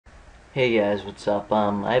Hey guys, what's up?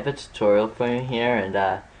 I have a tutorial for you here,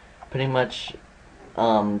 and pretty much,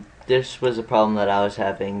 this was a problem that I was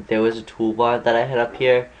having. There was a toolbar that I had up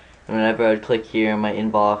here, and whenever I'd click here, my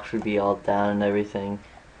inbox would be all down and everything,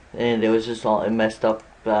 and it was just all, it messed up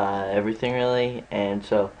everything really. And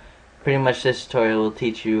so, pretty much this tutorial will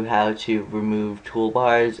teach you how to remove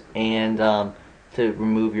toolbars and to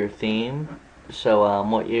remove your theme. So,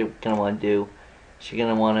 what you're gonna want to do is you're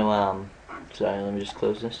gonna want to sorry, let me just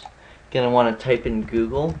close this. Gonna want to type in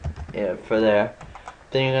Google, for there.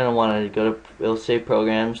 Then you're gonna want to go to, it'll say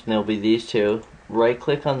programs, and there'll be these two. Right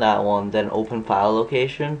click on that one, then open file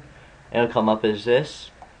location, and it'll come up as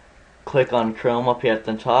this. Click on Chrome up here at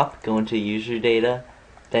the top, go into user data,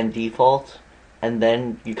 then default, and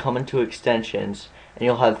then you come into extensions, and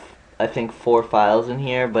you'll have, I think, 4 files in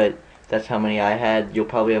here, but that's how many I had. You'll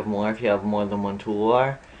probably have more if you have more than one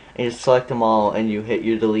toolbar. And you just select them all, and you hit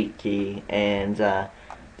your delete key, and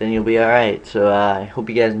then you'll be alright. So I hope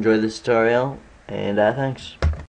you guys enjoyed this tutorial, and thanks.